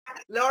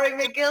Laurie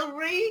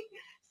McGilvery,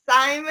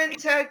 Simon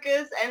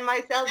Turkus, and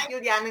myself,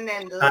 Juliane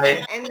Nendel.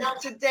 Hi. And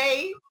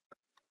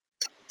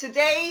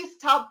today's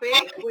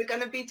topic, we're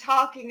going to be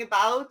talking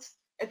about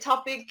a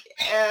topic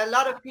a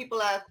lot of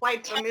people are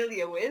quite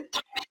familiar with,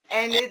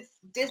 and it's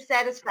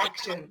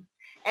dissatisfaction,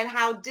 and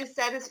how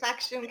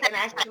dissatisfaction can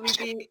actually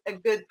be a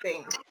good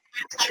thing.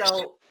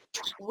 So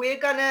we're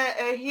gonna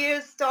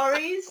hear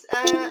stories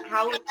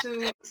how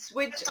to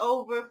switch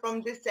over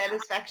from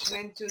dissatisfaction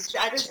into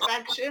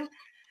satisfaction,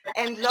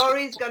 and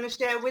Laurie's gonna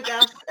share with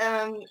us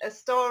a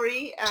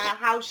story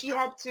how she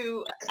had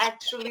to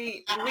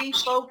actually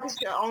refocus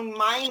her own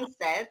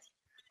mindset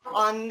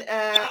on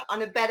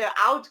a better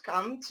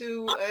outcome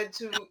to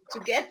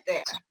get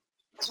there.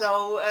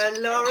 So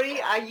Laurie,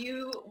 are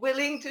you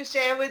willing to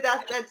share with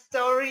us that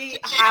story?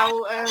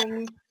 How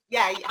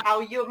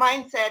how your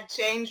mindset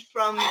changed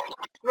from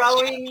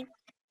growing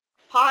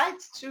apart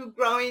to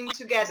growing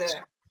together?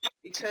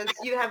 Because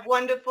you have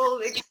wonderful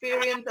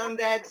experience on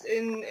that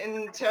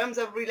in terms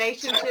of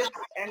relationships,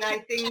 and I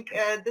think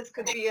this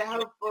could be a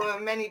help for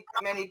many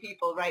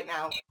people right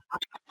now.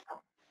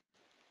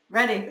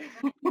 Ready?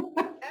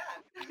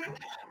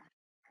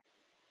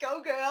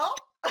 Go, girl.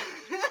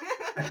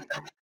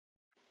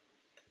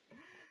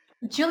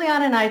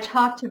 Juliane and I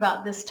talked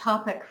about this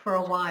topic for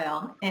a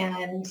while,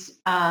 and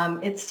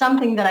it's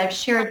something that I've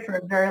shared for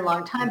a very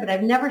long time, but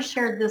I've never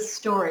shared this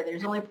story.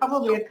 There's only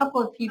probably a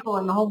couple of people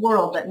in the whole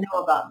world that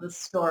know about this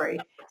story.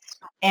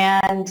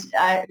 And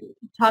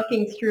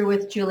talking through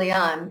with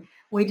Juliane,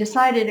 we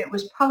decided it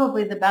was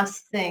probably the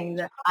best thing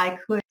that I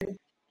could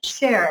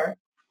share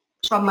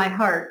from my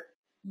heart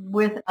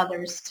with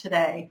others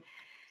today.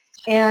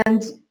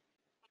 And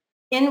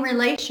in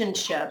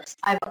relationships,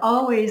 I've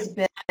always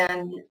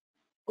been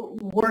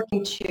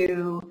working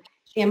to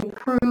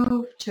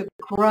improve, to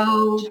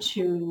grow,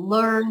 to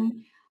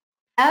learn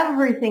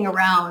everything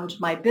around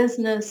my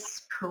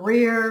business,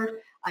 career.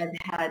 I've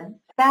had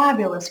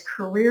fabulous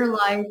career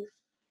life,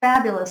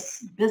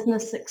 fabulous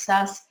business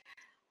success,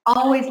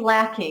 always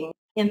lacking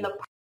in the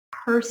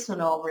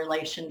personal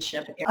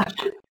relationship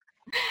area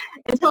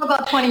until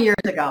about 20 years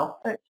ago.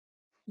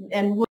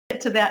 And we'll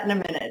get to that in a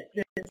minute.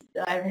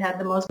 I've had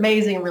the most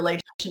amazing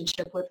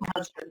relationship with my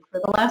husband for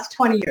the last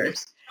 20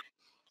 years.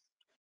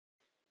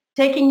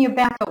 Taking you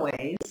back a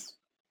ways,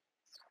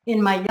 in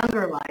my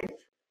younger life,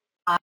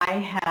 I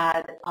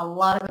had a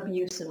lot of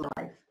abuse in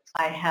life.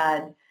 I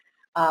had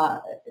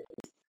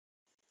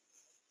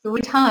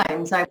 3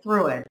 times I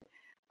threw it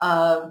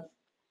of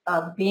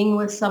being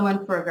with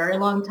someone for a very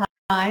long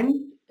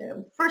time.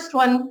 First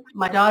one,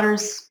 my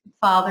daughter's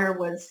father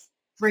was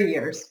 3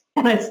 years,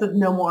 and I said,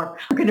 no more,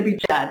 I'm going to be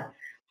dead.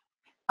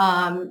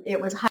 It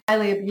was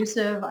highly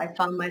abusive. I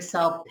found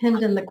myself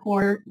pinned in the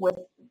corner with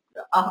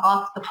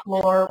off the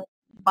floor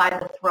by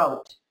the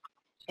throat.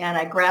 And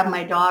I grabbed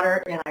my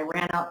daughter and I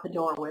ran out the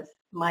door with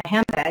my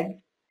handbag,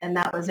 and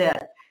that was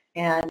it.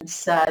 And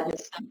said,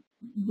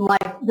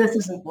 life, this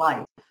isn't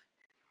life.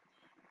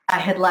 I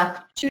had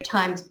left 2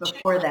 times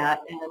before that,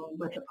 and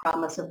with the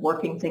promise of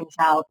working things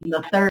out. And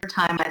the 3rd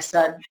time I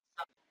said,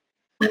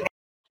 I'm not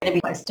going to be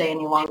if I stay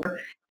any longer.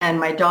 And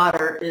my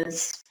daughter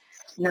is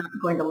not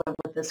going to live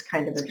with this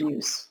kind of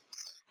abuse.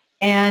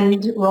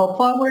 And roll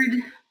forward,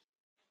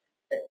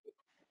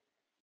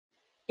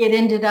 it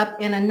ended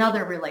up in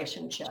another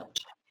relationship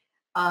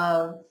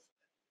of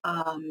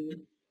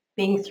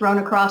being thrown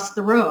across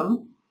the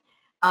room.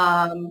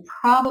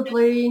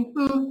 Probably,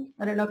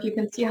 I don't know if you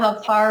can see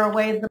how far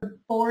away the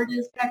board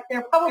is back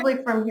there, probably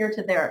from here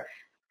to there.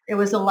 He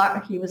was a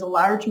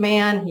large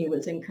man. He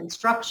was in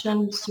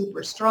construction,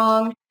 super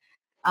strong.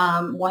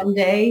 One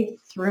day,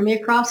 threw me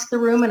across the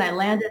room, and I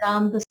landed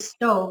on the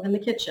stove in the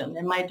kitchen,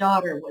 and my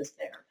daughter was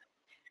there.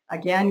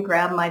 Again,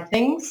 grabbed my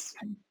things,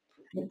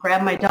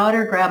 grabbed my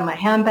daughter, grabbed my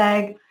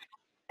handbag,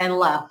 and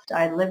left.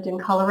 I lived in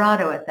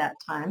Colorado at that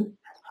time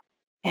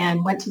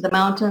and went to the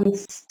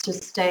mountains to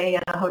stay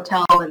at a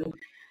hotel and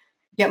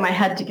get my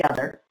head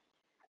together.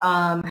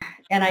 And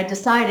I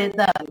decided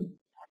that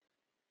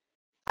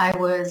I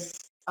was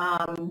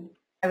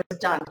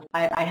done.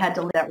 I had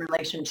to leave that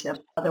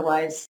relationship.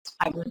 Otherwise,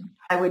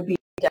 I would be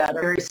dead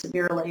or very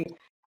severely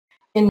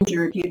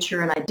injured in the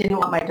future, and I didn't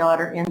want my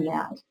daughter in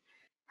that.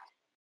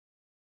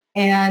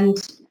 And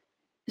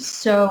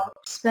so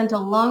spent a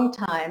long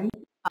time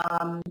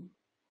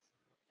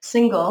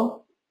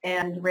single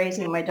and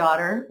raising my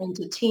daughter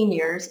into teen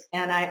years,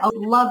 and I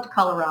loved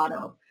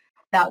Colorado.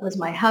 That was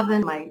my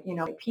heaven, my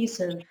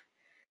piece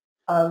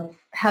of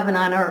heaven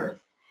on earth.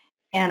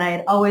 And I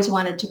had always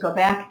wanted to go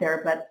back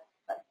there, but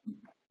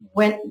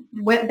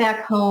went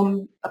back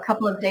home a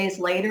couple of days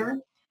later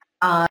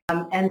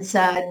and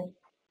said,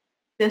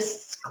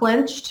 this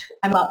clinched.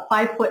 I'm about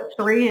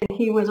 5'3", and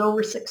he was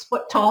over 6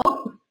 foot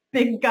tall,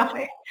 big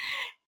guy.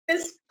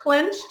 This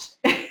clinched.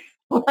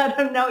 Let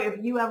him know,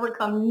 if you ever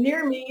come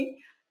near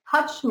me,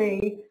 touch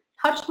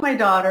my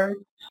daughter,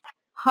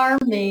 harm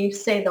me,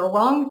 say the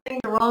wrong thing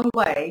the wrong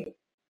way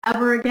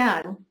ever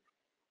again,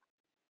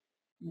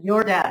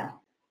 you're dead.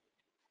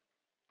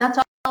 That's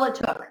all it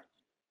took.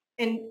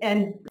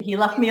 and he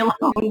left me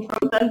alone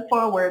from then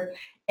forward.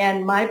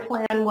 And my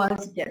plan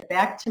was to get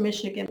back to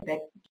Michigan,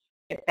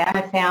 get back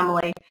my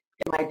family,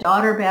 get my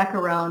daughter back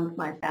around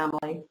my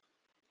family.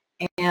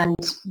 And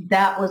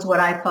that was what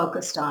I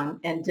focused on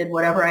and did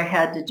whatever I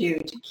had to do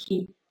to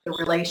keep the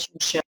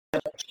relationship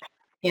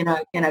in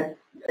a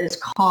as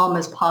calm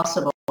as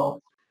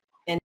possible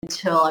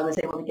until I was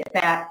able to get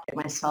back, get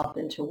myself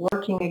into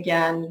working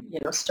again,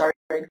 start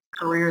a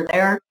career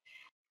there,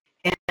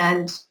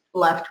 and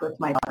left with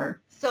my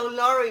daughter. So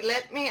Laurie,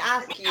 let me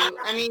ask you,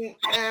 I mean,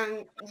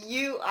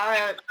 you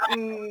are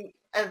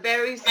a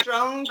very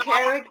strong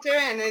character,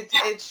 and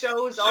it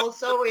shows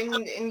also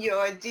in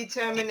your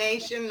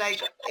determination,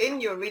 like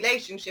in your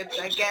relationships,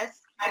 I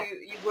guess.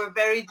 You were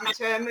very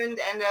determined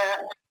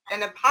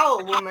and a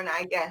power woman,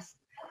 I guess.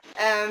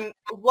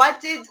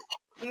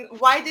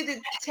 Why did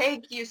it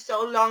take you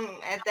so long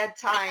at that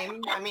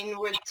time? I mean,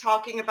 we're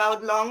talking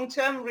about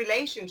long-term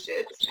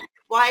relationships.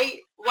 Why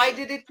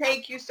did it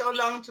take you so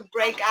long to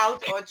break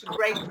out or to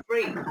break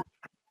free?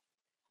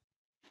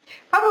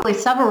 Probably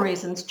several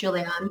reasons,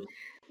 Julianne.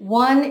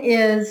 One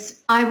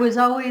is I was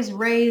always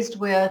raised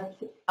with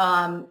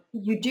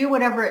you do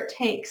whatever it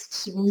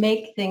takes to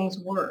make things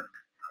work.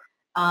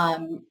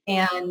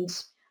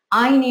 And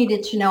I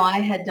needed to know I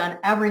had done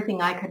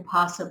everything I could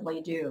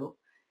possibly do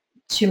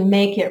to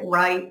make it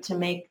right, to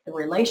make the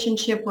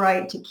relationship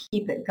right, to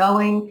keep it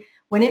going.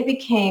 When it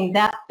became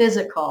that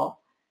physical,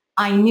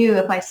 I knew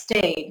if I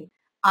stayed,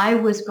 I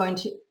was going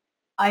to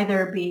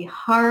either be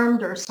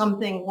harmed or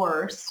something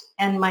worse.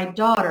 And my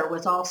daughter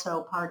was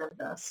also part of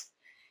this.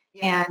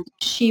 Yeah. And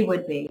she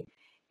would be.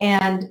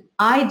 And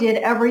I did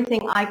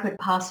everything I could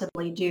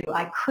possibly do.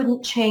 I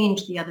couldn't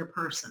change the other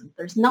person.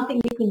 There's nothing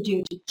you can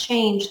do to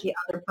change the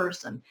other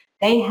person.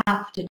 They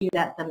have to do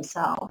that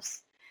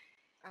themselves.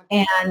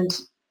 Okay.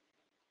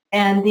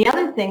 And the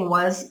other thing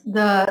was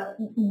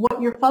what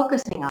you're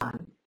focusing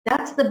on.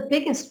 That's the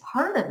biggest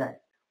part of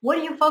it. What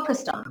are you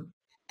focused on?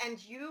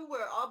 And you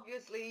were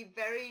obviously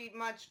very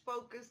much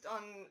focused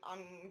on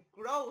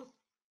growth,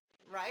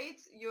 right?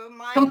 Your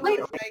mind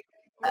completely. was like,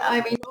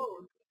 I mean,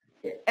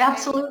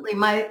 absolutely.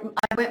 I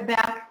went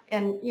back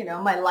and,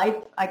 my life,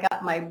 I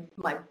got my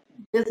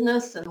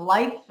business and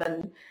life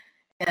and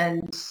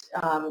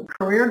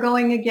career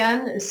going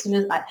again as soon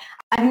as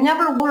I've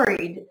never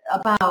worried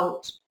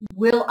about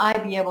will I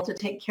be able to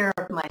take care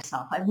of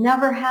myself. I've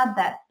never had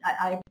that.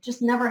 I've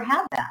just never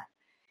had that.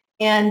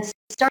 And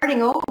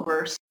starting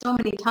over so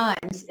many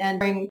times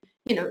and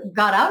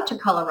got out to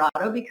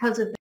Colorado because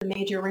of the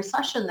major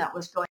recession that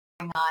was going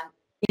on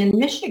in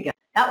Michigan.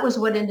 That was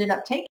what ended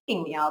up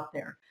taking me out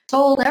there.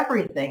 Sold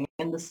everything,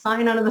 and the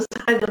sign on the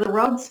side of the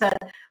road said,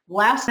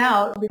 last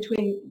out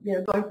between,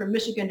 going from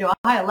Michigan to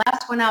Ohio,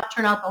 last one out,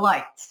 turn out the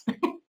lights.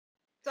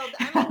 So,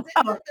 I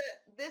mean,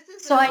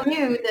 so I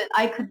knew that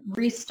I could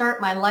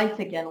restart my life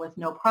again with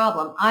no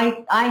problem.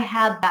 I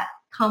had that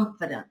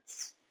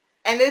confidence.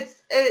 And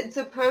it's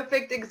a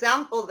perfect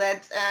example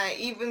that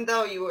even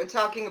though you were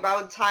talking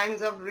about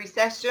times of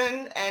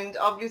recession and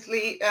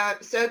obviously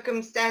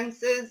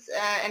circumstances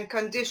and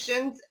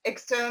conditions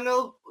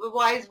external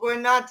wise were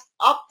not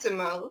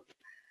optimum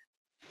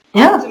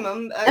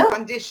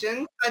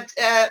conditions,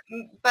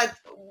 but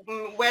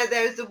where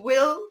there's a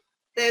will,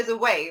 there's a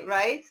way,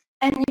 right?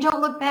 And you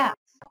don't look back.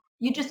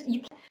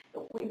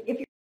 If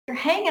you're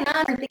hanging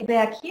on or thinking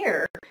back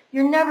here,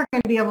 you're never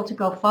going to be able to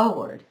go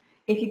forward.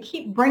 If you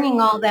keep bringing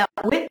all that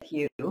with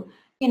you,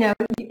 you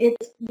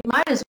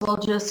might as well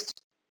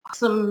just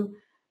some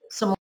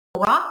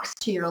rocks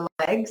to your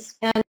legs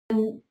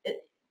and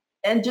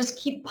just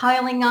keep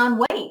piling on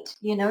weight.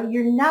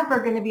 You're never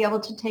going to be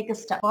able to take a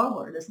step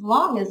forward as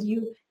long as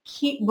you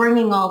keep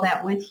bringing all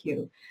that with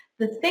you.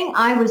 The thing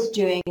I was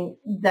doing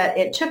that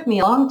it took me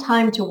a long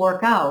time to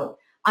work out,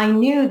 I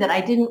knew that I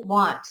didn't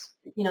want,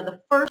 the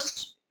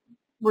first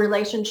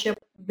relationship,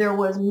 there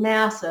was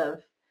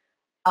massive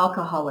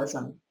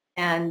alcoholism.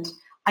 And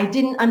I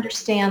didn't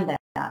understand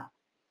that.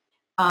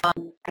 I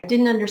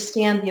didn't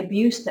understand the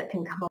abuse that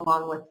can come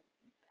along with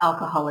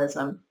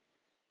alcoholism.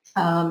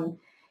 And,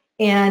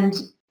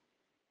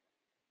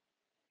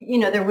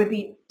 there would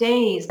be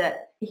days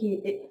that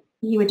he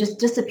would just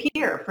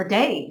disappear for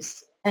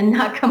days and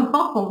not come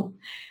home,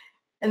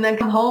 and then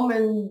come home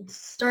and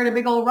start a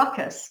big old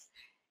ruckus.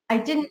 I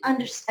didn't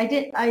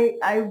understand.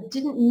 I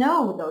didn't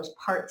know those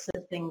parts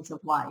of things of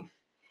life.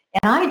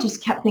 And I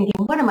just kept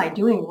thinking, what am I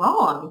doing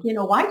wrong?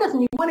 Why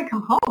doesn't he want to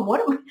come home? What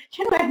am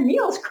I, I have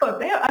meals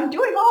cooked. I'm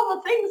doing all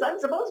the things I'm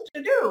supposed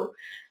to do.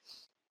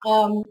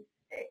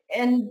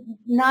 And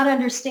not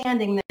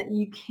understanding that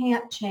you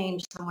can't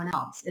change someone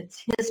else.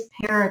 It's his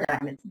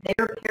paradigm. It's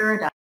their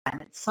paradigm.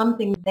 It's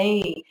something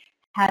they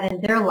had in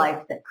their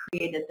life that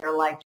created their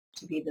life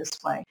to be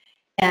this way.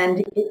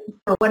 And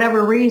for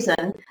whatever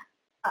reason,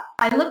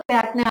 I look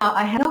back now,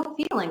 I have no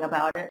feeling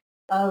about it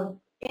of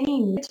any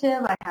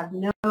negative. I have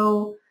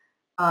no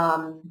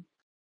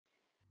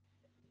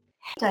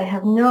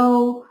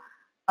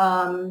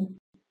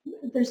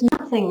there's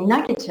nothing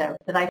negative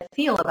that I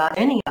feel about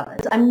any of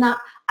it.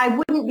 I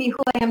wouldn't be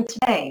who I am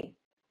today.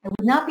 I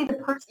would not be the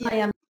person I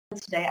am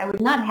today, I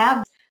would not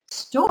have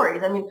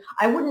stories. I mean,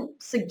 I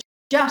wouldn't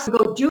suggest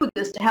go do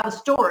this to have a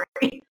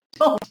story.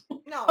 Don't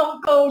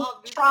go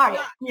try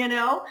it, you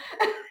know?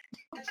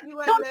 You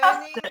are Don't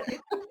test learning.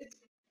 it.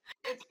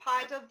 It's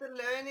part of the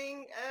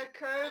learning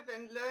curve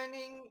and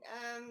learning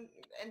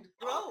and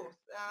growth,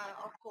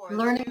 of course.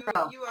 Learn and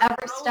grow. You are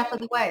Every step of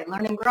the way,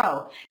 learn and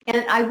grow.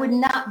 And I would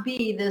not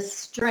be this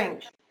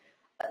strength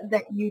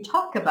that you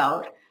talk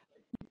about.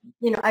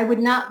 You know, I would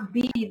not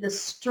be the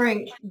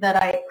strength that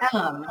I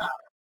am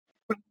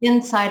from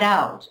inside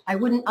out. I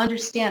wouldn't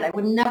understand. I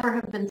would never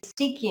have been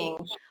seeking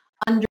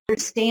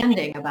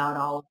understanding about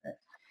all of it.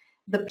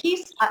 The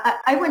piece,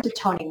 I went to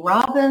Tony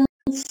Robbins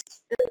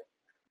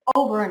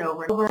over and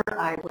over and over.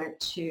 I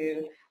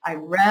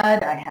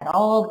read, I had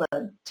all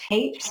the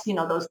tapes, you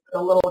know, the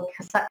little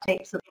cassette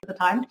tapes at the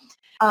time.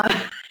 All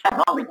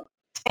the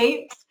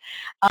tapes.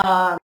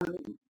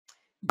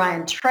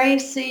 Brian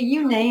Tracy,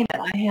 you name it.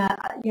 I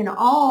had, you know,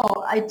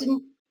 I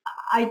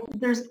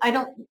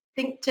don't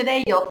think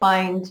today you'll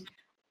find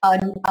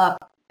a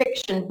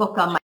fiction book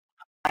on my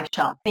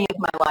shelf, any of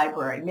my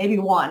library, maybe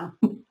one,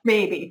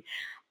 maybe.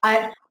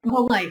 My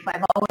whole life,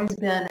 I've always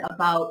been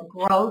about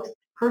growth,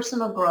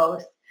 personal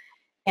growth,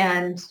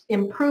 and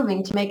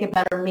improving to make a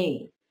better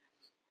me.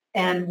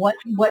 And what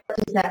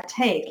does that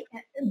take?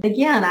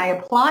 Again, I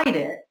applied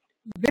it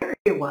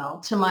very well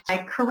to my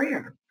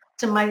career,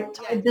 to my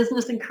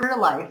business and career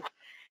life.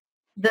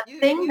 The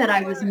thing that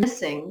I was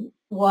missing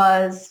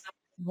was,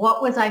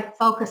 what was I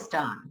focused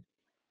on?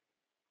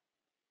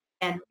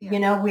 And, you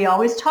know, we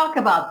always talk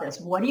about this.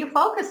 What are you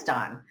focused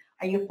on?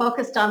 Are you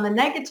focused on the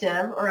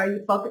negative, or are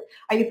you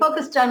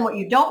focused on what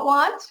you don't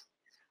want,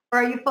 or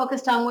are you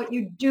focused on what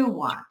you do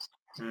want?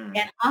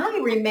 And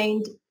I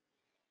remained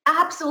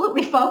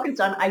absolutely focused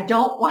on, I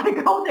don't want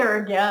to go there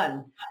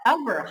again,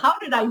 ever. How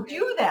did I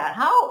do that?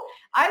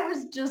 I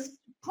was just,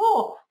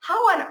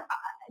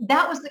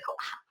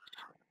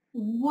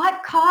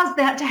 what caused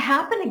that to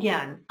happen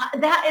again?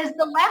 That is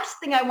the last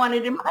thing I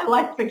wanted in my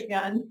life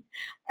again.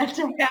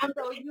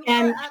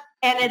 And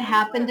it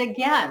happened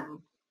again,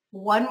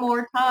 one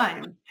more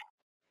time.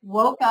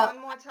 Woke up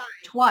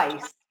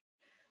twice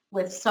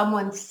with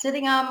someone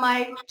sitting on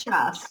my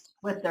chest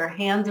with their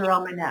hands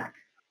around my neck.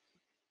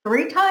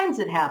 3 times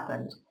it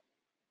happened.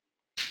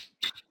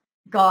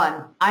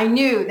 Gone. I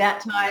knew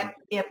that time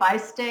if I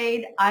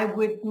stayed, I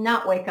would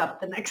not wake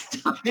up the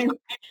next time.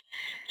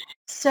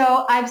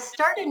 So I've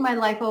started my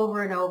life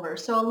over and over.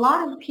 So a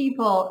lot of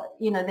people,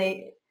 you know,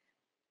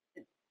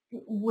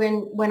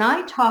 when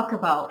I talk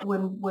about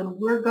when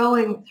we're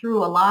going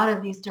through a lot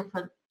of these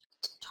different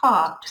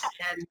talks,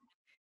 and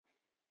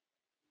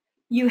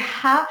you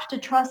have to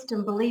trust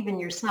and believe in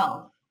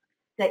yourself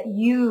that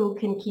you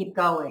can keep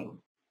going.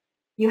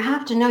 You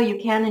have to know you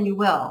can and you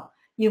will.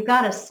 You've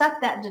got to set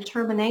that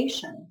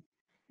determination.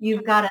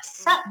 You've got to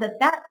set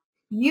that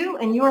you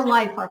and your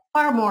life are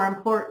far more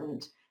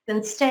important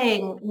than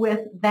staying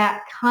with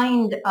that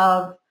kind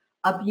of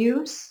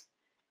abuse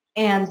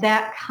and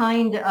that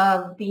kind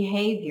of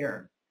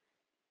behavior.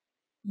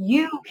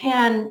 You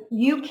can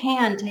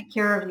take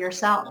care of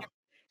yourself.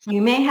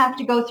 You may have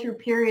to go through a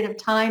period of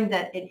time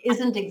that it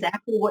isn't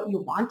exactly what you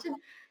wanted.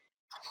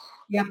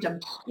 You have to,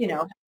 you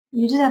know,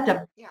 you just have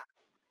to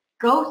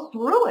go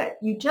through it.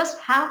 You just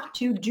have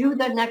to do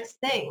the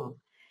next thing.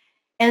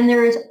 And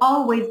there is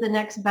always the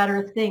next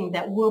better thing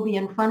that will be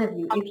in front of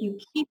you if you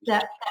keep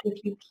that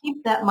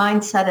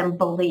mindset and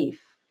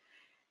belief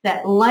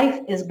that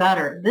life is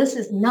better. This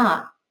is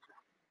not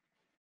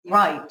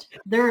right.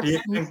 Go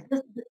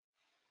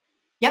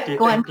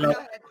on.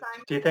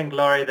 Do you think,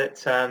 Laurie,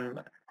 that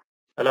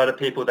a lot of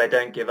people, they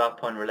don't give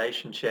up on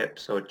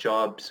relationships or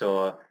jobs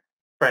or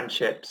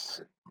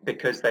friendships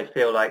because they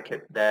feel like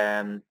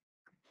they're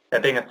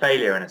being a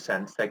failure in a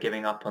sense? They're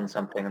giving up on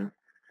something, and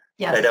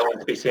they don't want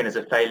to be seen as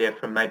a failure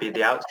from maybe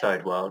the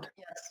outside world.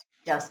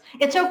 Yes.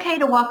 It's okay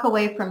to walk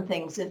away from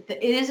things. It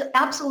is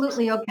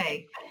absolutely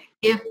okay.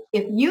 If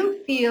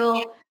you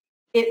feel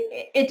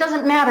it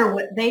doesn't matter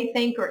what they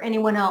think or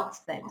anyone else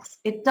thinks.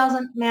 It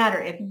doesn't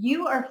matter. If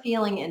you are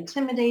feeling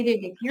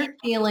intimidated, if you're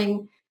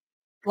feeling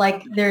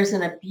like there's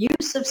an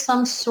abuse of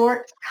some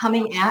sort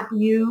coming at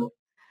you,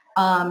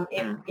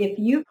 if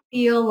you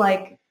feel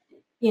like,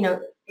 you know,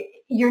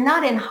 you're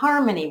not in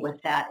harmony with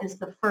that is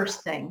the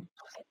first thing.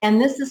 And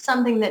this is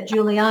something that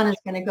Juliana is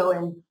going to go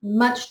in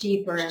much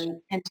deeper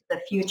into the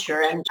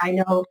future. And I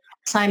know,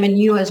 Simon,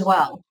 you as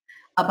well,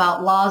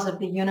 about laws of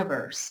the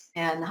universe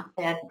and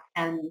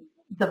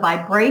the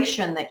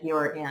vibration that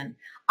you're in.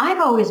 I've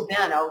always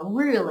been a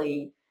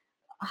really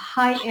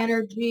high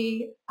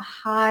energy,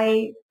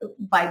 high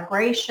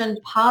vibration,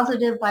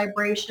 positive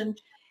vibration.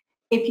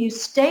 If you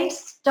stay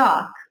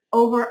stuck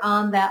over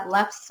on that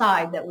left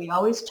side that we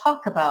always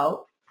talk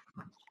about,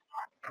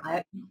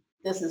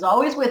 this is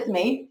always with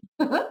me.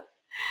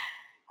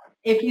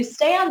 If you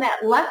stay on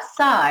that left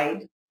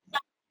side,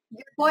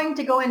 you're going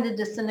to go into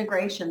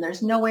disintegration.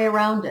 There's no way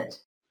around it.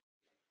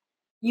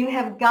 You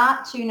have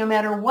got to, no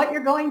matter what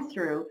you're going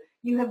through,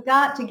 you have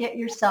got to get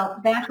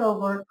yourself back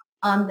over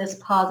on this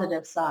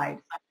positive side.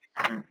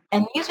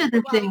 And these are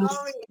the Well, things.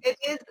 Laurie,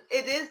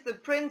 it is the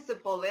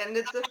principle, and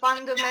it's a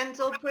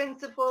fundamental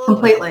principle.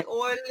 Completely.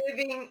 Or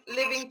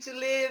living to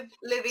live,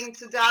 living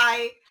to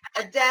die,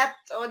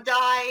 adapt or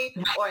die,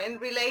 or in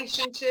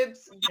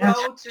relationships,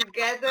 grow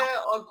together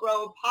or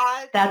grow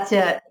apart. That's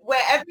it.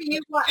 Wherever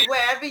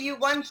you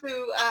want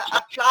to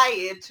apply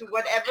it to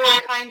whatever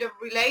kind of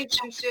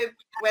relationship,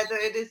 whether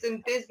it is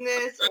in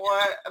business or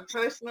a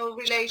personal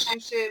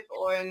relationship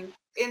or an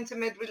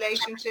intimate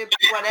relationship,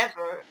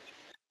 whatever.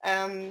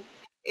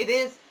 It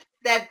is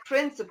that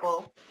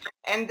principle,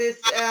 and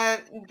this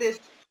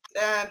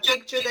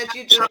picture that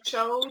you just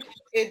showed,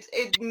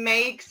 it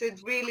makes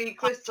it really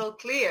crystal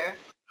clear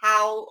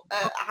how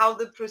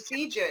the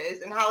procedure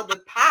is and how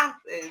the path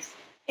is.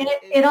 And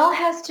it all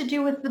has to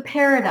do with the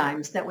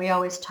paradigms that we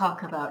always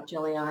talk about,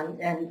 Jillian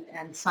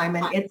and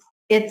Simon.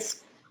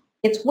 It's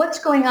what's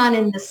going on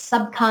in the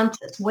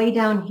subconscious, way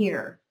down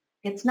here.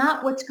 It's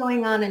not what's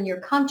going on in your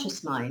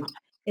conscious mind.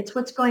 It's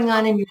what's going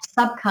on in your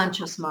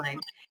subconscious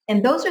mind.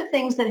 And those are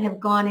things that have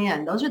gone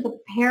in. Those are the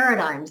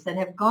paradigms that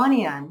have gone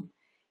in.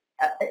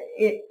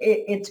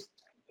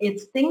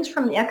 It's things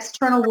from the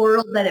external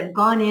world that have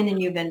gone in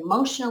and you've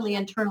emotionally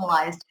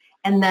internalized,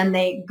 and then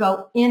they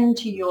go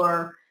into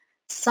your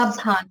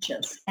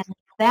subconscious. And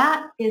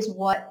that is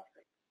what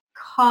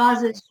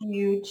causes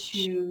you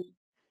to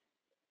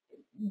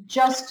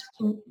just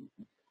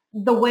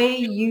the way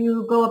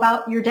you go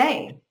about your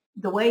day,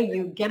 the way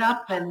you get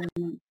up and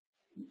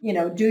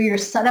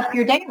set up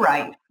your day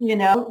right,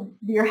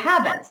 your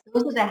habits.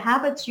 Those are the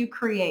habits you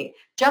create,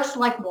 just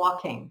like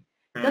walking,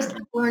 just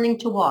like learning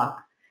to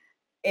walk.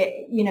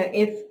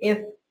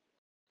 If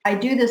I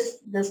do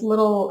this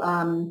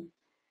little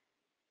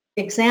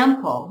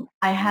example,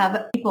 I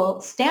have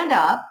people stand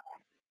up,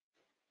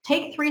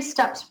 take 3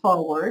 steps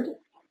forward,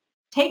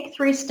 take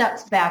 3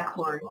 steps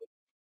backward,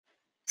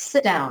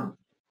 sit down.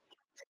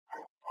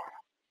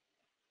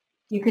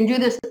 You can do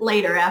this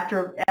later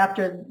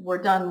after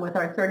we're done with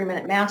our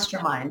 30-minute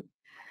mastermind.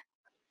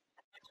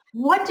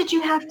 What did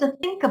you have to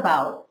think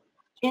about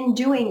in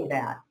doing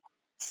that?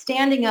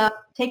 Standing up,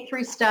 take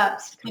 3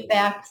 steps, come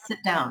back, sit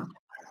down.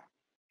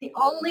 The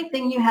only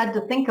thing you had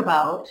to think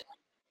about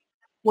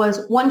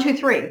was 1, 2,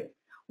 3.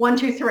 1,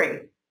 2, 3.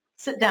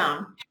 Sit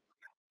down.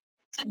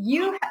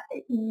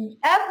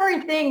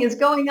 Everything is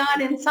going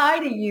on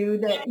inside of you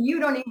that you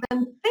don't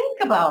even think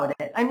about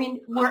it. I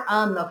mean, we're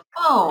on the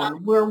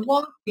phone, we're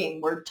walking,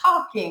 we're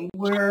talking,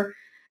 we're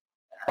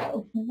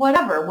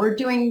whatever. We're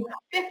doing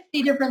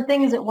 50 different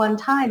things at one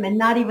time and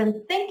not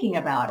even thinking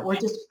about it. We're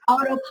just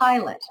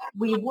autopilot.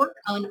 We work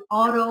on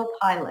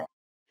autopilot.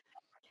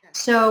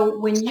 So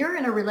when you're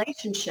in a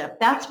relationship,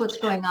 that's what's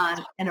going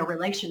on in a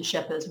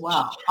relationship as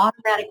well.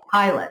 Automatic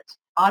pilot,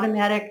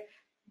 automatic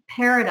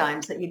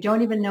paradigms that you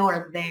don't even know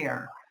are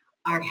there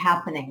are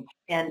happening,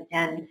 and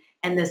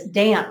this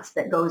dance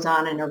that goes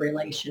on in a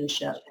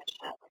relationship.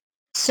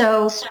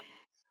 So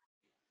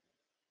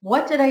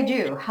what did I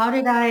do? How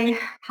did I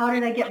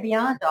get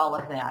beyond all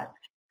of that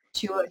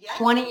to a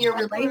 20-year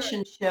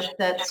relationship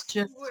that's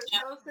just... You were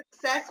so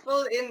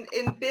successful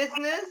in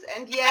business,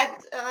 and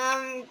yet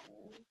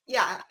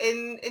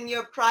in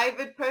your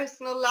private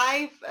personal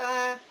life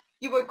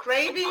you were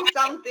craving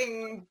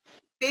something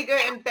bigger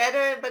and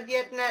better, but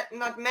yet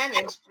not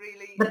managed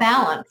really. The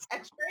balance.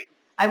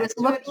 I was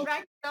looking.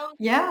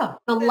 The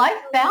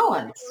life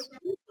balance.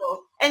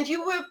 And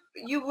you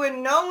were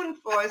known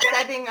for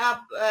setting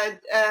up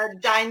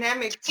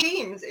dynamic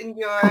teams in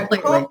your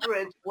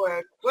corporate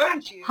work,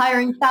 weren't you?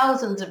 Hiring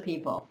thousands of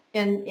people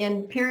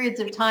in periods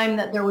of time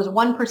that there was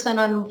 1%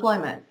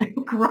 unemployment,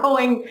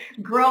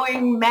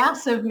 growing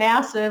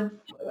massive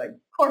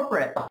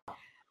corporate.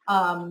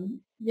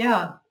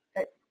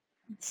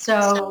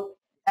 So,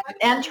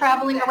 and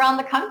traveling around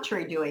the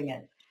country doing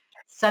it,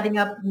 setting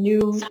up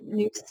new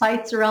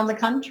sites around the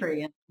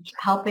country and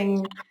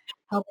helping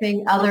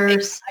other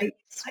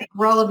sites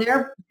grow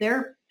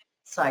their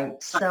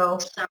sites. So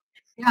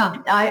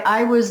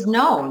I was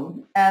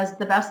known as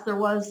the best there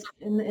was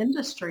in the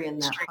industry in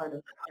that part of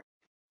it.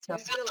 So, you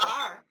still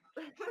are.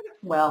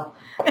 Well,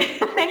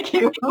 thank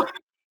you.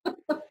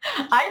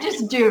 I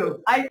just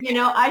do.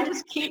 I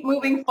just keep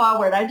moving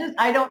forward.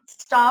 I don't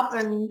stop,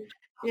 and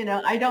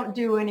I don't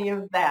do any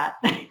of that.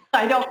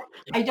 I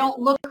don't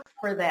look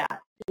for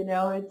that.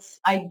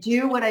 I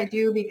do what I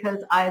do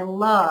because I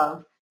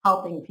love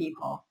helping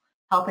people,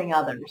 helping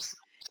others.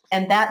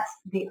 And that's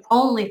the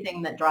only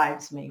thing that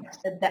drives me.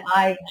 That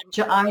I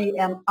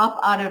am up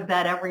out of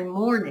bed every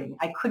morning.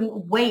 I could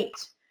not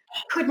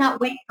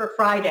wait for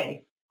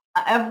Friday.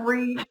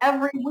 Every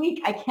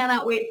week, I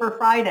cannot wait for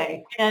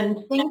Friday,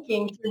 and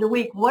thinking through the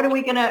week, what are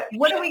we gonna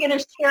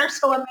share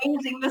so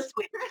amazing this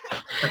week?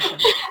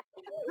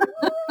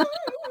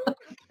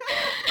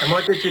 And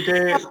what did you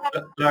do,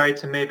 Laurie,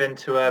 to move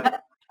into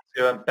a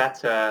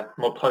better,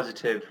 more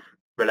positive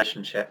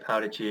relationship? How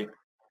did you?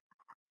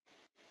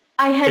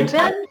 I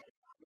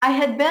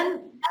had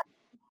been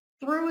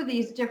through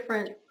these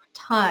different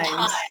times.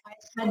 I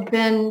had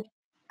been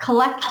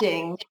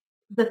collecting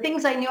the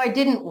things I knew I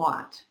didn't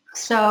want.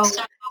 So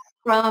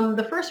from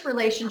the first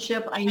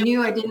relationship, I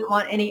knew I didn't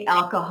want any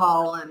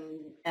alcohol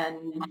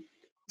and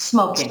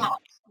smoking.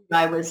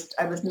 I was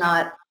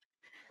not.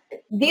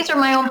 These are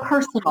my own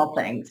personal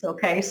things,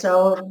 okay?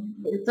 So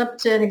it's up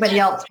to anybody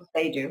else what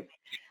they do.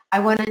 I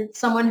wanted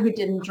someone who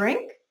didn't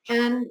drink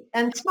and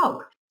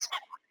smoke.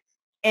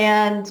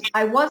 And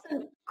I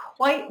wasn't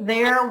quite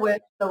there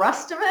with the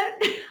rest of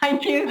it. I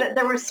knew that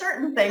there were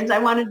certain things I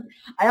wanted.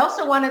 I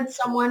also wanted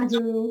someone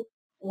who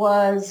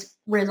was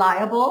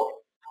reliable,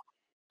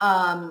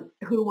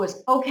 who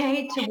was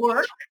okay to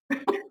work,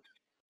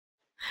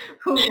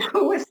 who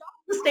was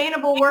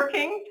sustainable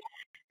working,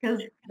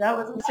 because that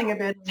was missing a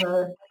bit in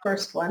the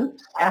first one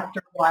after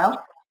a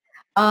while.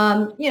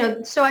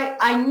 So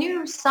I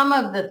knew some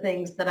of the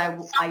things that I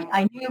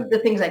knew the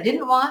things I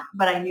didn't want,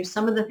 but I knew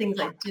some of the things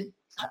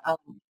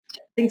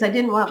things I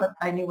didn't want, but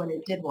I knew what I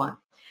did want.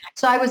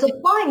 So I was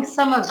applying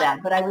some of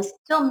that, but I was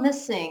still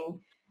missing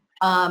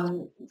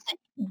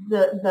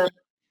the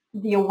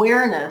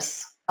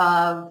awareness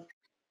of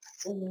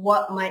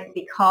what might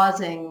be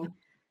causing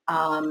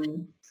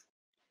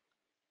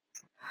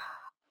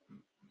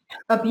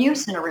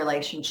abuse in a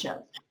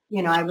relationship.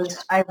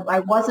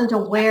 I wasn't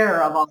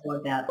aware of all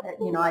of that.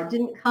 I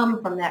didn't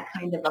come from that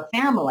kind of a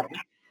family.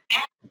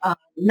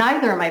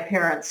 Neither of my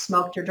parents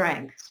smoked or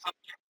drank.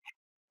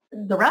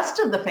 The rest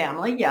of the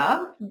family,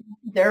 yeah,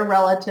 their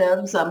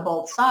relatives on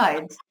both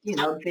sides,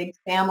 big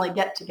family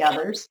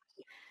get-togethers.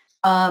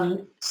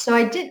 So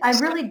I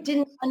really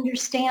didn't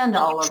understand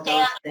all of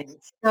those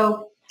things.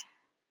 So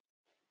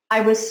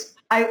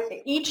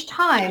each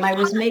time I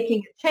was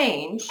making a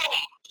change,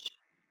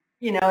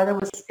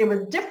 it was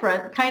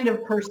different kind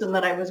of person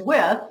that I was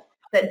with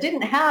that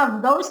didn't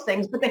have those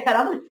things, but they had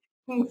other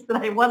things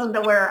that I wasn't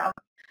aware of.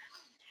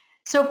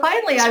 So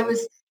finally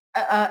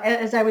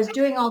as I was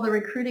doing all the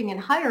recruiting and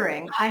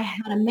hiring, I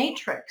had a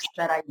matrix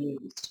that I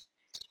used.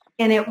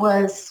 And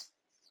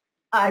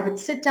I would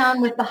sit down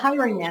with the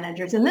hiring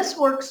managers, and this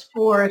works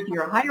for if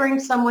you're hiring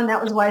someone.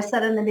 That was why I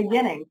said in the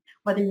beginning,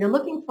 whether you're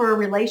looking for a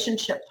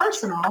relationship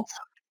personal,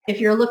 if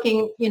you're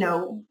looking,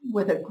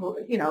 with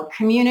a,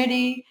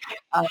 community,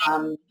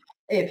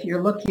 if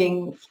you're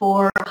looking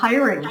for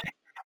hiring.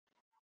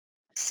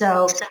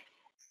 So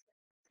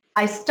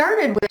I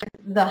started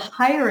with the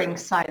hiring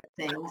side of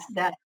things,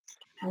 that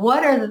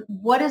what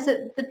is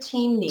it the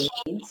team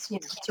needs?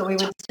 So we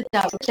would sit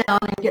down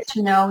and get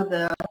to know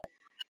the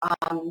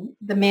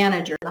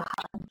manager,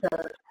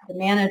 the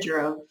manager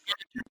of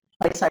the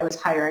place I was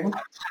hiring.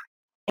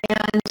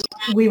 And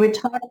we would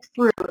talk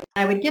through,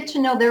 I would get to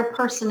know their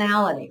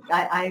personality.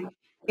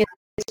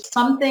 It's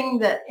something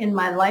that in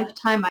my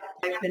lifetime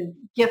I've been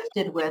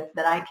gifted with,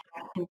 that I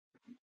can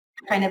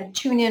kind of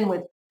tune in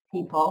with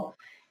people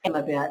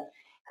a bit.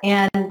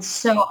 And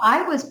so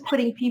I was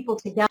putting people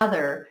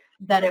together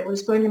that it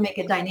was going to make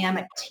a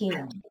dynamic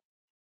team.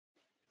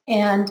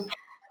 And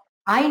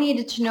I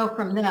needed to know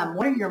from them,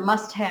 what are your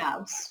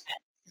must-haves?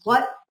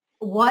 What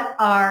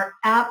are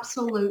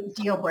absolute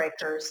deal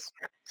breakers?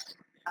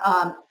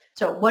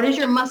 So what is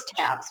your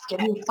must-haves? Give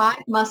me 5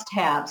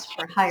 must-haves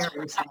for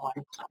hiring someone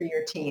for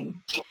your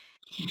team.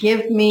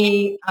 Give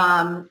me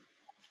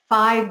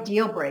 5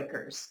 deal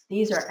breakers.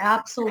 These are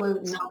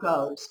absolute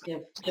no-goes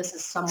if this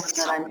is someone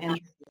that I'm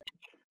interested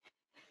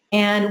in.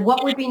 And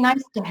what would be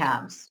nice to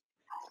haves?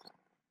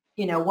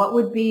 What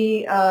would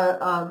be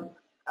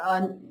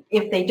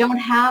if they don't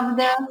have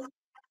this,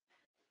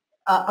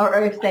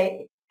 or if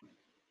they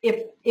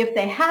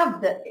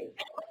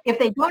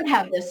don't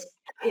have this,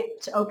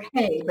 it's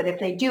okay. But if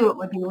they do, it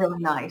would be really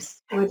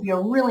nice. It would be a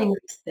really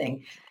nice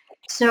thing.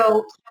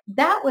 So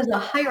that was a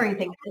hiring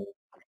thing,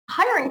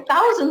 hiring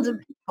thousands of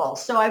people.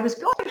 So I was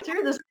going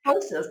through this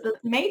process, this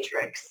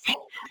matrix.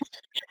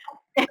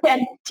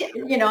 And,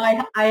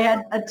 I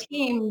had a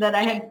team that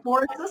I had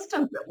 4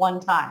 assistants at one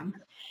time,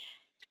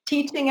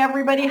 teaching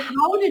everybody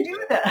how to do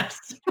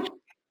this.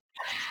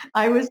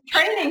 I was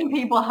training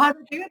people how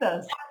to do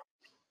this.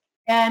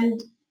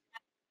 And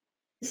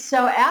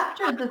so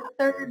after the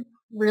 3rd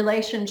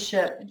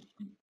relationship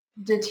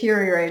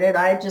deteriorated,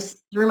 I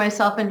just threw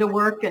myself into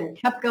work and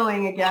kept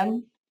going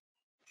again.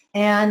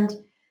 And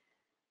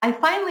I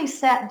finally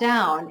sat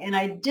down and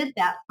I did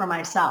that for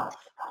myself.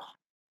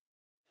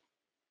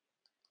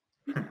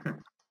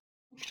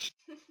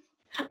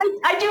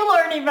 I do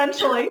learn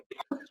eventually.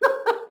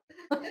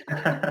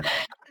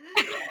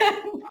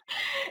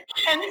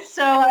 And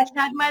so I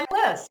had my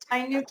list.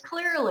 I knew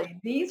clearly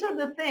these are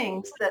the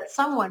things that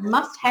someone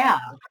must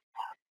have.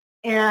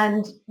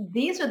 And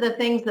these are the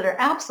things that are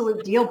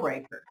absolute deal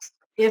breakers.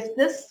 If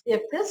this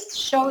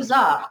shows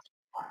up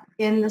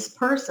in this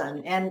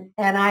person, and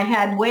I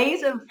had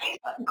ways of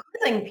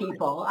quizzing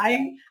people.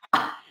 I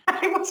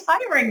was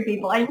hiring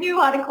people. I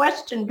knew how to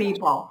question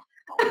people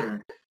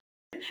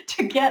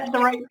to get the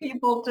right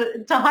people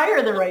to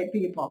hire the right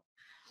people.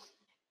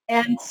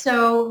 And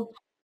so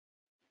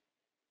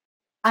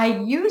I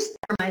used it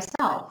for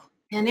myself.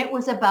 And it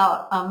was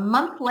about a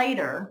month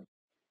later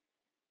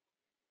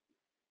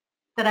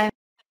that I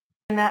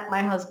met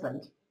my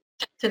husband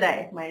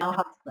today, my now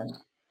husband.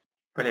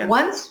 Brilliant.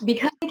 Once,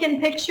 because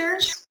in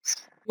pictures,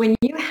 when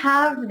you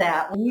have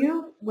that,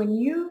 when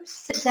you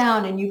sit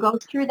down and you go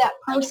through that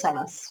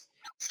process,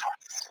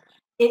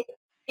 it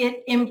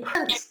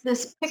imprints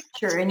this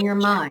picture in your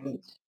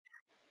mind,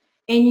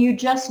 and you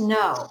just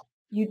know.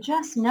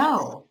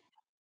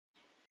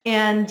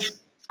 And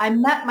I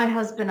met my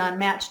husband on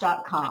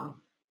Match.com.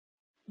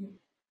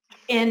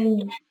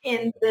 In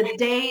the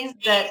days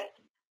that,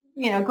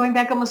 going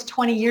back almost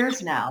 20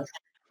 years now,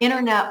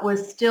 internet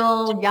was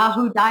still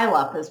Yahoo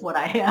dial-up is what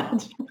I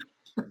had.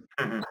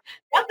 Mhm.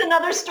 That's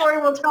another story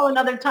we'll tell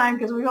another time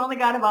because we've only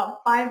got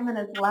about 5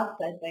 minutes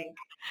left, I think.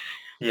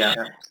 Yeah.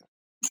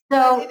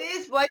 So it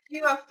is what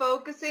you are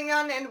focusing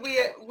on, and we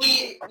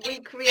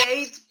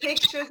create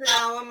pictures in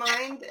our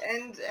mind,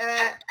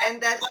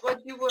 and that's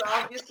what you were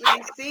obviously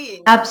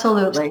seeing.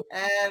 absolutely.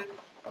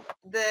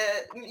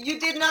 You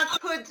did not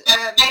put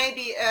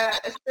maybe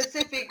a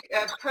specific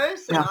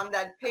person No. on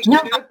that picture,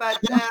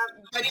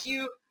 but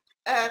you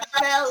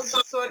felt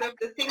sort of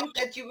the things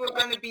that you were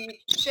going to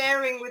be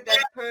sharing with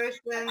that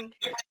person,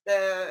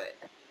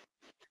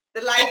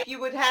 the life you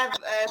would have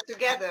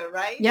together,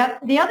 right?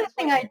 Yep. The other That's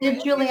thing what I you did,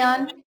 were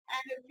Julianne, and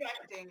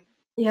attracting.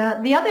 yeah,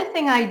 the other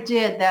thing I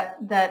did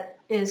that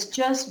is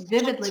just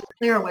vividly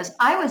clear was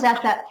I was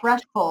at that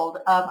threshold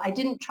of I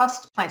didn't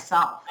trust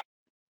myself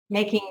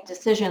making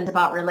decisions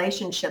about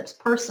relationships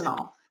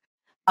personal.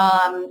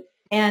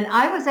 And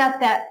I was at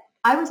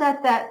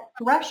that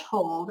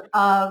threshold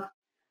of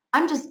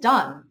I'm just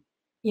done.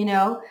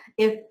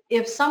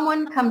 If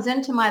someone comes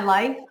into my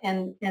life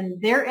and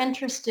they're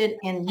interested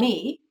in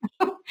me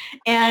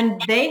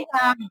and they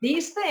have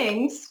these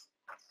things,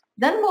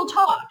 then we'll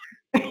talk.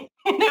 Then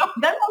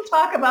we'll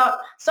talk about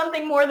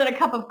something more than a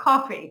cup of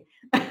coffee.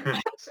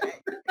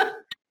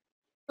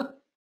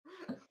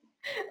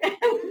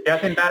 Yeah, I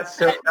think that's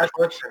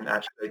important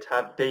actually, to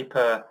have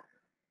deeper.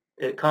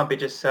 It can't be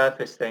just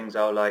surface things.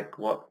 Oh, like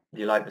what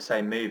you like the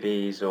same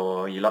movies,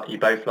 or you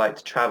both like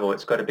to travel.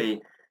 It's got to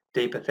be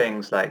deeper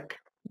things like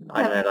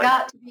I You don't have know, like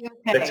got to be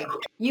okay.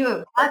 You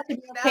have got to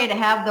be okay to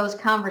have those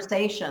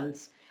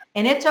conversations,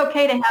 and it's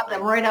okay to have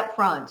them right up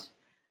front.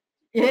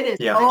 It is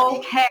yeah,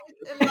 okay.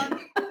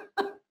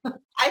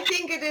 I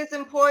think it is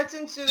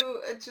important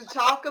to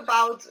talk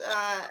about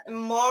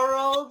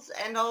morals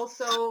and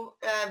also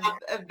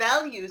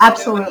values in a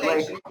Absolutely.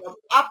 relationship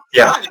up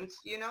Yeah. front.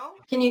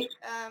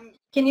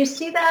 Can you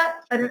see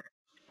that?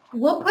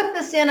 We'll put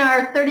this in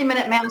our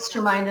 30-minute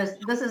mastermind.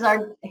 This is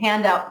our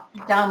handout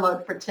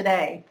download for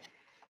today.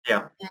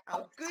 Yeah.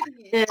 Oh,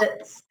 goody.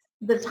 It's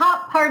the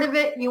top part of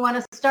it you want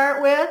to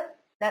start with.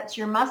 That's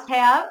your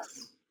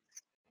must-haves.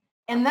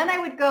 And then I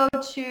would go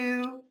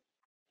to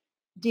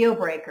deal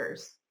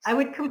breakers. I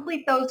would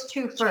complete those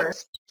two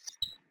first.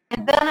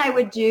 And then I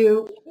would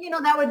do,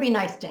 that would be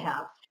nice to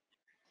have.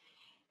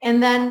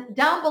 And then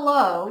down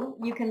below,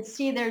 you can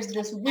see there's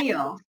this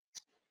wheel.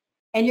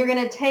 And you're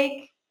going to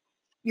take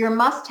your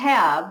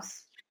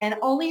must-haves, and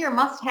only your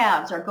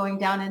must-haves are going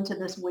down into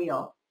this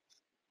wheel.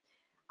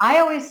 I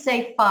always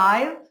say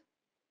 5,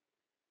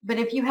 but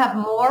if you have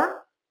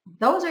more,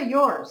 those are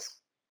yours.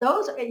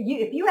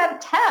 If you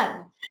have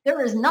 10, there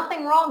is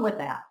nothing wrong with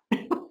that.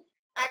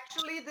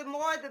 Actually, the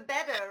more the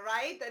better,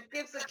 right? That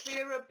gives a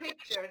clearer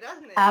picture,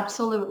 doesn't it?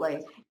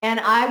 Absolutely. And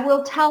I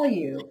will tell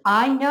you,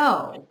 I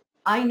know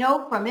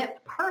from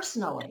it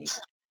personally.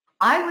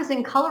 I was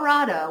in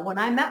Colorado when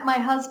I met my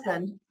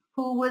husband,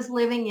 who was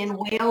living in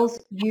Wales,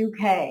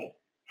 UK.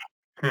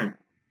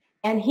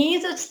 And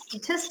he's a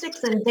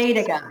statistics and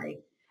data guy.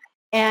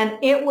 And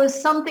it was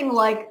something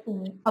like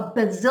a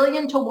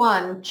bazillion to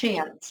 1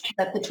 chance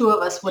that the two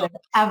of us would have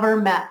ever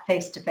met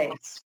face to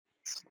face.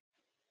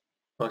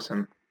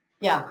 Awesome.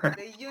 Yeah.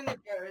 The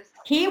universe.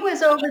 He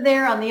was over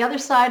there on the other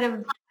side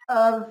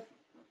of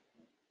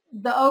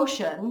the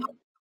ocean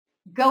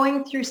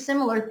going through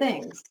similar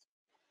things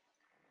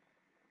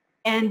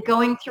and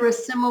going through a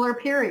similar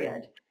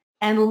period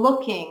and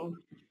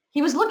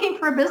he was looking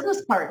for a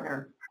business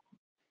partner.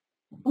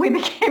 We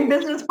became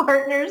business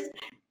partners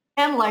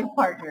and life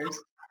partners.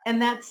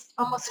 And that's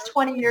almost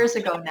 20 years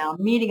ago now,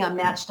 meeting on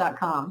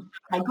Match.com.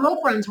 My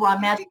girlfriends were on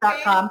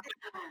Match.com.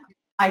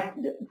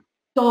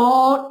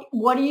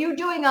 What are you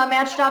doing on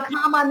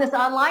Match.com on this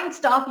online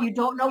stuff? You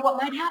don't know what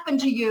might happen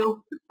to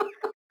you.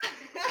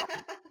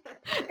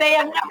 They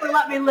have never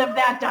let me live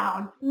that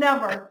down.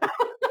 Never.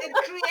 It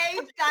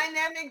creates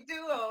dynamic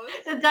duos.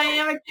 It's a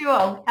dynamic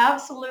duo.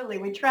 Absolutely.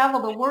 We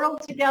travel the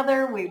world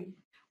together.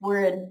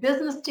 We're in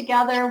business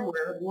together.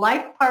 We're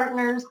life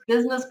partners,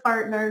 business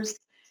partners.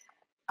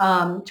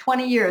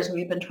 20 years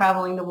we've been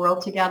traveling the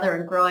world together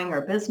and growing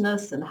our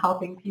business and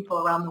helping people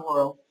around the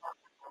world.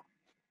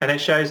 And it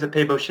shows that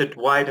people should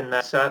widen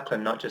their circle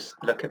and not just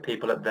look at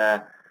people at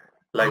their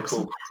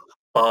local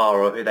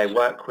bar or who they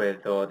work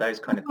with or those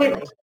kind of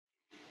things.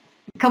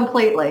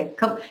 Completely.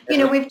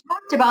 We've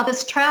talked about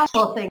this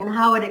travel thing and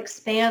how it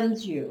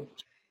expands you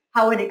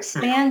as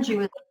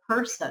a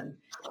person,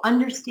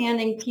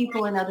 understanding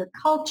people in other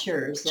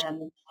cultures.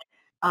 And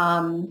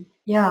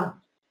yeah.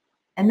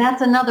 And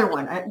that's another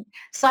one.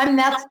 Simon,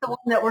 that's the one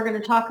that we're going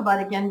to talk about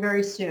again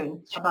very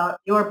soon, about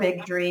your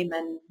big dream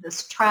and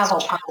this travel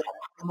part of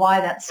it, and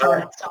why that's so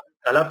important.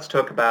 I love to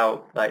talk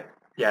about, like,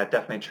 yeah,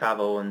 definitely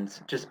travel and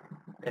just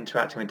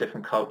interacting with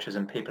different cultures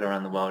and people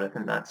around the world. I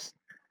think that's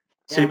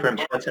super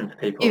important for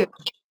people. Huge,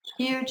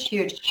 huge,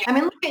 huge. I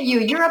mean, look at you.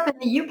 You're up in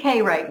the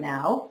UK right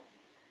now.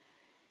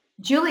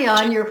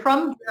 Julian, you're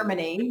from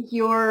Germany.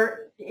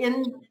 You're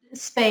in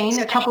Spain,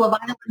 a couple of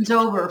islands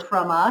over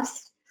from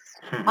us.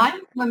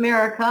 I'm from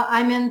America.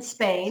 I'm in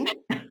Spain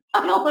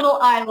on a little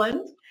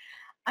island.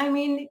 I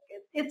mean,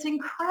 it's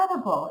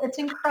incredible. It's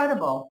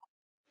incredible.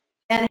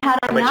 And had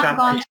I not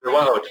gone through the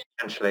world,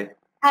 essentially.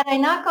 Had I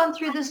not gone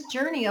through this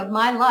journey of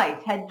my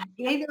life, had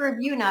either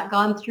of you not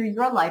gone through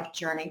your life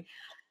journey,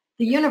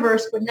 the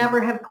universe would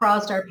never have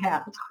crossed our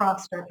paths.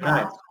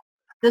 Right.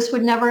 This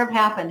would never have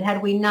happened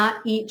had we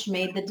not each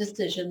made the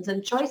decisions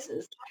and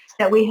choices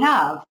that we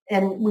have.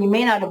 And we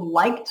may not have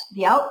liked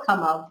the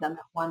outcome of them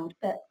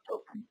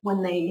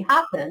when they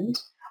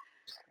happened,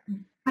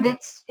 but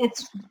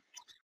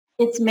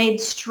it's made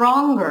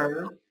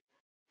stronger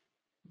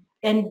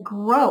and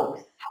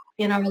growth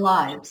in our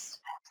lives.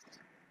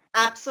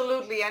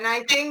 Absolutely. And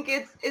I think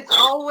it's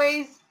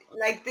always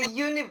like the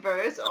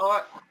universe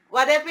or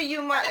whatever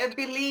you might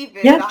believe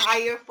in, the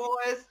higher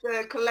force,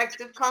 the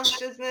collective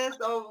consciousness,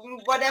 or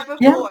whatever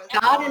force.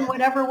 God in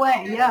whatever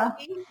way,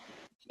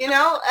 You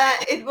know,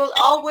 it will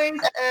always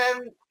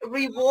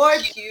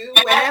reward you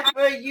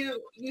whenever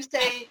you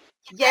say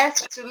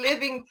yes to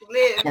living to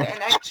live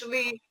and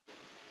actually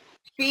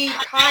be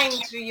kind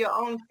to your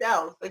own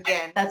self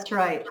again. That's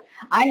right.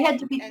 I had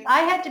to be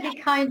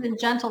kind and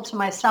gentle to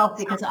myself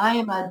because I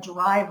am a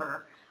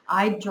driver.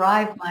 I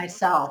drive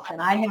myself,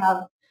 and I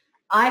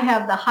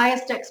have the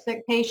highest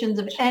expectations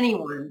of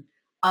anyone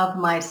of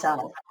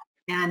myself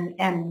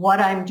and what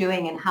I'm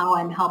doing and how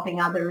I'm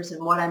helping others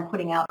and what I'm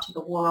putting out to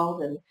the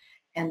world and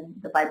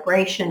the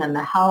vibration and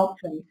the help.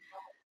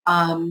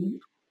 And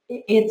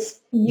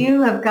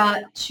you have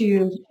got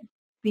to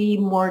be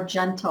more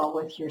gentle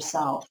with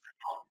yourself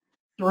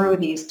through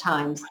these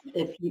times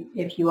if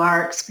you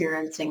are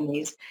experiencing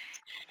these.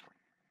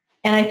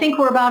 And I think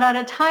we're about out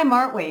of time,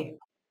 aren't we?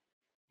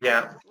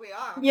 Yeah. We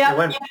are. Yeah.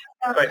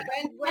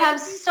 We have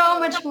so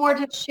much more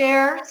to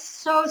share,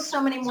 so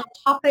many more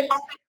topics.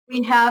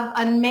 We have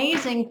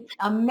amazing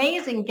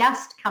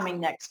guest coming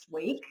next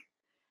week.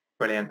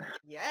 Brilliant.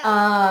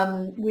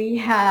 Yeah. We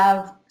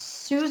have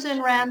Susan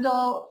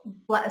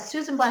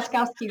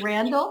Blaskowski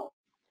Randall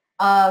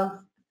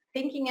of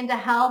Thinking into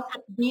Health,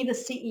 Be the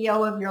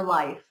CEO of Your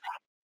Life.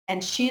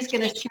 And she's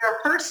going to share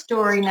her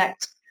story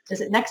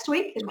is it next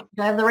week? Do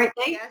I have the right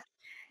date? Yes.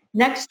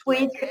 Next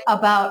week,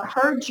 about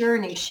her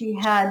journey. She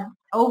had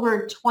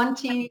over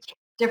 20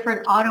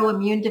 different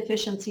autoimmune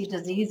deficiency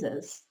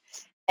diseases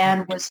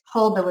and was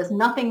told there was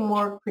nothing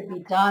more could be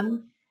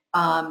done.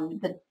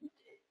 That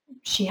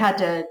she had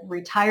to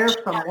retire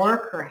from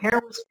work. Her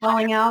hair was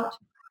falling out.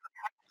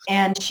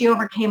 And she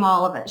overcame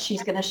all of it.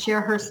 She's going to share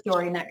her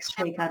story next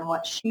week on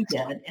what she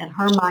did and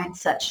her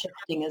mindset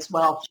shifting as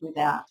well through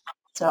that.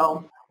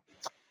 So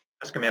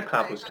that's going to be a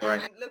powerful story.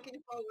 I'm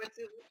looking forward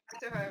to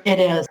her. It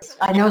is.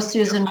 I know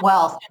Susan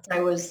well since I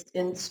was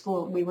in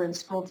school. We were in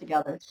school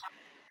together.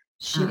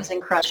 She was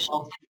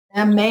incredible.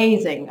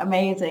 Amazing.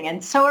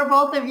 And so are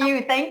both of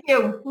you. Thank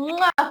you.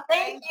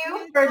 Thank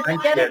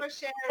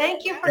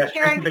you for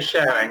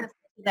sharing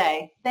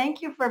today.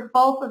 Thank you for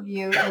both of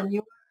you and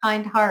your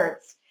kind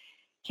hearts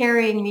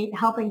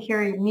helping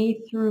carry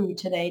me through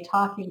today,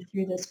 talking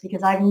through this,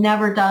 because I've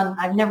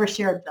never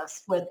shared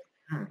this with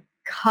a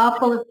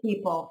couple of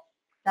people.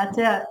 That's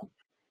it.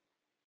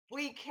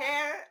 We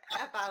care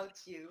about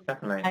you.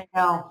 Definitely. I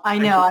know.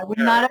 I would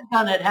not have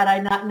done it had I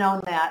not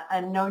known that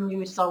and known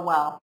you so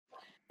well.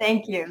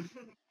 Thank you.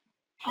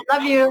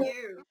 Love you.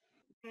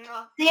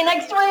 See you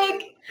next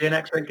week. See you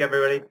next week,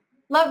 everybody.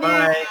 Love you.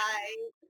 Bye.